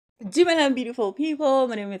Jimalan, beautiful people.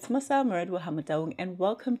 My name is Musa Muradwa Hamadaung, and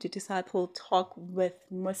welcome to Disciple Talk with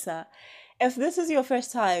Musa. If this is your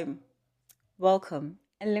first time, welcome.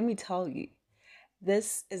 And let me tell you,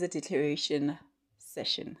 this is a declaration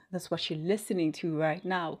session. That's what you're listening to right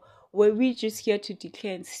now, where we're just here to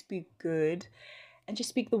declare and speak good and just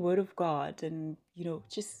speak the word of God and,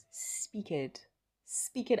 just speak it.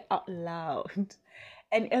 Speak it out loud.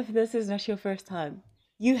 And if this is not your first time,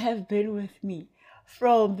 you have been with me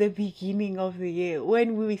from the beginning of the year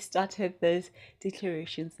when we started this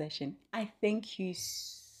declaration session. I thank you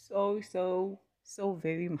so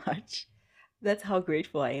very much. That's how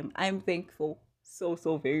grateful I am. I'm thankful so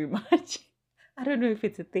very much. I don't know if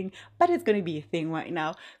it's a thing, but it's going to be a thing right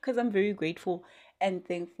now because I'm very grateful and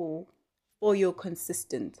thankful for your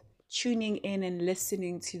consistent tuning in and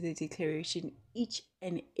listening to the declaration each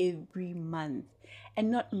and every month and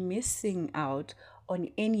not missing out on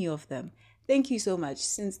any of them. Thank you so much.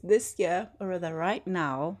 Since this year, or rather right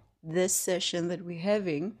now, this session that we're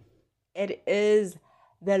having, it is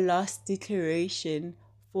the last declaration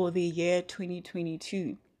for the year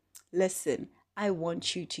 2022. Listen, I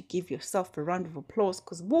want you to give yourself a round of applause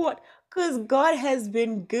because what? Because God has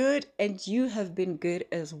been good and you have been good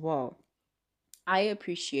as well. I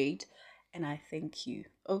appreciate and I thank you.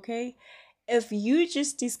 Okay? If you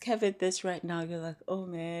just discovered this right now, you're like, oh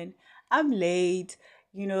man, I'm late.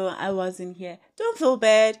 I wasn't here. Don't feel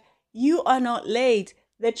bad. You are not late.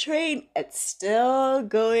 The train, it's still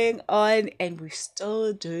going on, and we're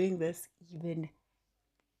still doing this even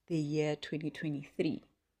the year 2023.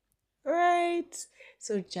 Right?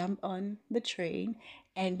 So jump on the train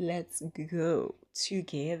and let's go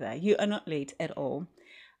together. You are not late at all.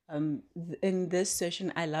 In this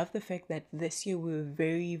session, I love the fact that this year we were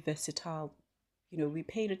very versatile. We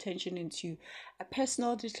paid attention into a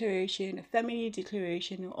personal declaration, a family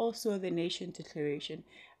declaration, and also the nation declaration.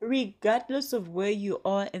 Regardless of where you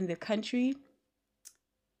are in the country,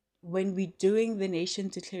 when we're doing the nation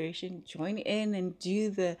declaration, join in and do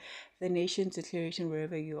the nation declaration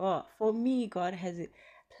wherever you are. For me, God has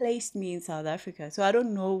placed me in South Africa. So I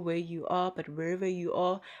don't know where you are, but wherever you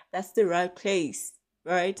are, that's the right place,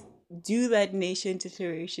 right? Do that nation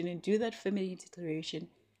declaration and do that family declaration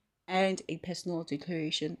and a personal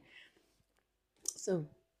declaration. So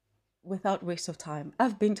without waste of time,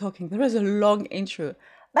 I've been talking. There was a long intro,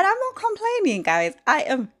 but I'm not complaining, guys. I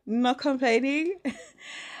am not complaining.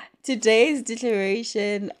 Today's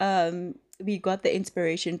declaration, we got the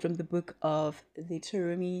inspiration from the book of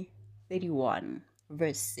Deuteronomy 31,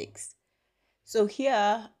 verse 6. So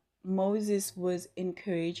here, Moses was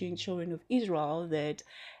encouraging children of Israel that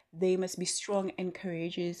they must be strong and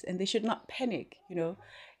courageous and they should not panic.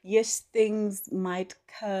 Yes, things might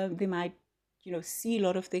come, they might, see a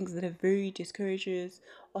lot of things that are very discouraging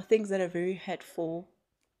or things that are very hurtful,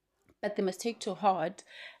 but they must take to heart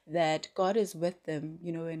that God is with them,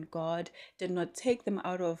 and God did not take them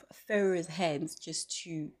out of Pharaoh's hands just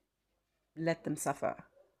to let them suffer,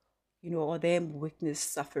 or them witness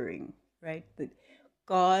suffering, right? But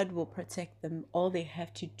God will protect them. All they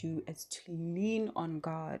have to do is to lean on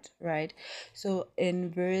God, right? So in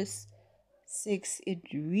verse 6, it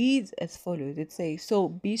reads as follows. It says, so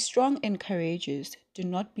be strong and courageous. Do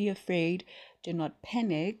not be afraid. Do not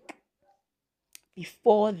panic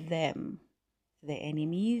before them, the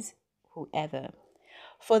enemies, whoever.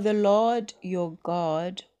 For the Lord your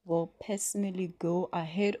God will personally go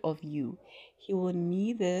ahead of you. He will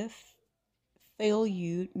neither fail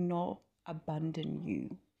you nor abandon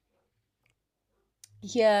you.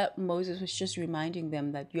 Here, Moses was just reminding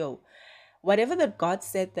them that, whatever that God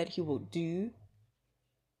said that he will do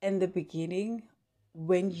in the beginning,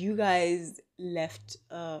 when you guys left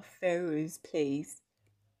Pharaoh's place,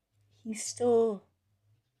 he's still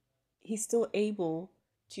able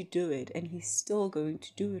to do it, and he's still going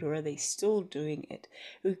to do it, or are they still doing it,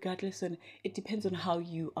 regardless on it depends on how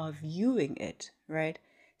you are viewing it, right?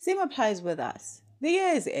 Same applies with us. The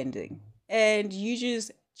year is ending and you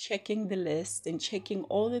just checking the list and checking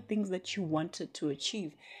all the things that you wanted to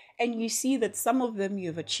achieve, and you see that some of them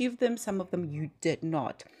you've achieved them, some of them you did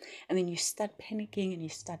not, and then you start panicking and you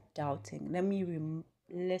start doubting.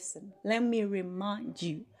 Listen, let me remind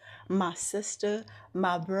you, my sister,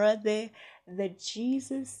 my brother, that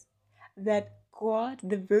Jesus, that God,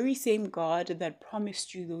 the very same God that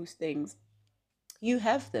promised you those things, you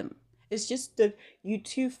have them. It's just that you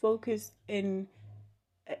too focus in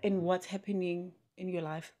what's happening in your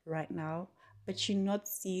life right now, but you're not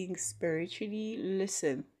seeing spiritually.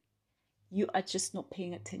 Listen, you are just not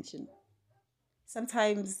paying attention.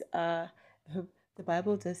 Sometimes the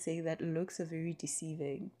Bible does say that looks are very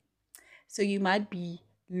deceiving. So you might be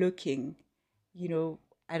looking, you know,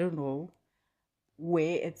 I don't know,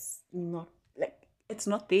 where it's not like it's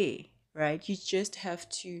not there, right? You just have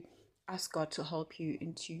to ask God to help you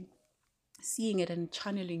into seeing it and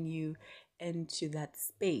channeling you into that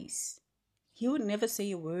space. He would never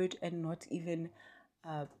say a word and not even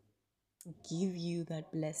uh, give you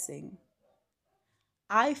that blessing.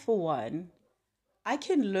 I, for one, I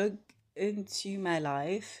can look into my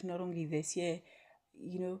life, not only this year,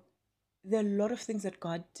 you know, there are a lot of things that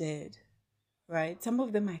God did, right? Some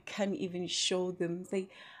of them I can't even show them. Say,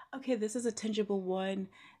 okay, this is a tangible one.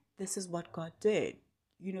 This is what God did.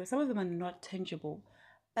 Some of them are not tangible,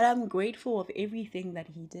 but I'm grateful of everything that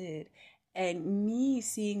He did. And me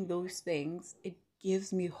seeing those things, it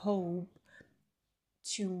gives me hope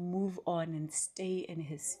to move on and stay in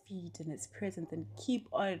His feet and His presence and keep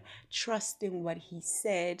on trusting what He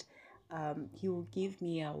said He will give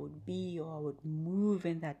me. I would be, or I would move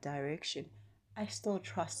in that direction. I still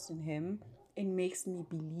trust in Him. It makes me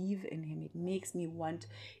believe in Him. It makes me want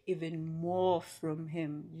even more from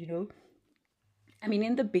Him. I mean,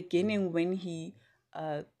 in the beginning, when He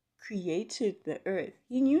uh, created the earth,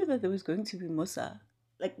 He knew that there was going to be Musa.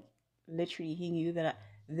 Like, literally, He knew that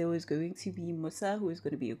there was going to be Musa, who was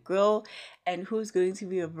going to be a girl, and who's going to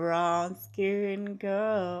be a brown skinned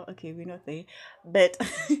girl. Okay, we're not there, but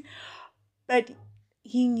but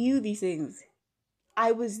He knew these things.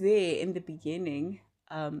 I was there in the beginning,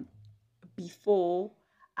 before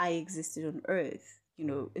I existed on earth.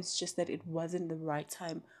 It's just that it wasn't the right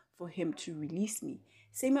time for Him to release me.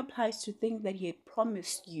 Same applies to things that He had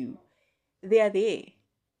promised you. They are there.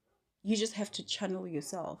 You just have to channel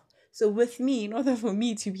yourself. So with me, in order for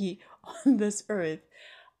me to be on this earth,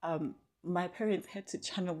 my parents had to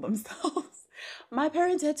channel themselves. My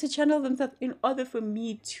parents had to channel themselves in order for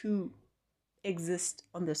me to exist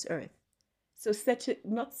on this earth. So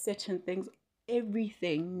not certain things,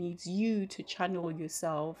 everything needs you to channel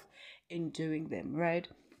yourself in doing them, right?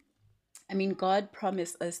 I mean, God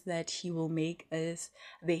promised us that He will make us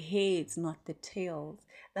the heads, not the tails.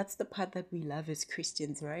 That's the part that we love as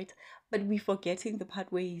Christians, right? But we're forgetting the part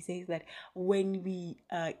where He says that when we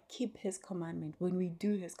keep His commandment, when we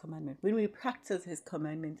do His commandment, when we practice His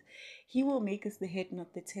commandment, He will make us the head,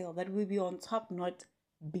 not the tail. That will be on top, not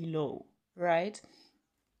below, right?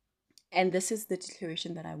 And this is the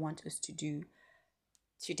declaration that I want us to do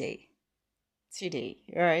today. Today,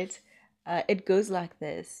 right? It goes like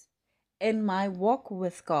this. In my walk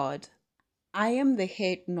with God, I am the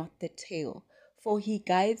head, not the tail, for He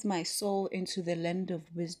guides my soul into the land of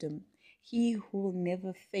wisdom. He who will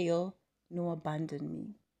never fail nor abandon me.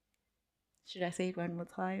 Should I say it one more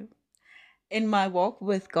time? In my walk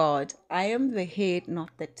with God, I am the head,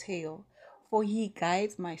 not the tail, for He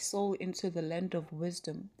guides my soul into the land of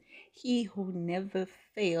wisdom. He who never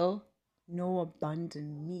fail nor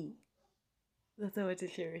abandon me. That's our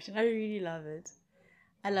declaration. I really love it.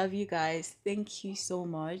 I love you guys. Thank you so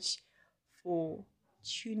much for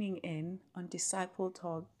tuning in on Disciple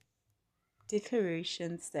Talk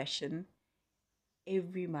Declaration Session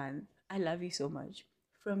every month. I love you so much.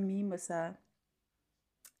 From me, Musa,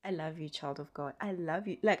 I love you, child of God. I love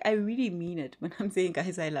you. Like, I really mean it when I'm saying,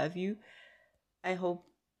 guys, I love you. I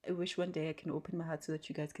wish one day I can open my heart so that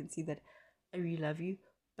you guys can see that I really love you.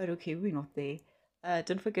 But okay, we're not there.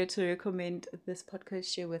 Don't forget to recommend this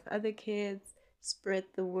podcast, share with other kids, spread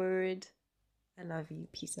the word. I love you.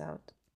 Peace out.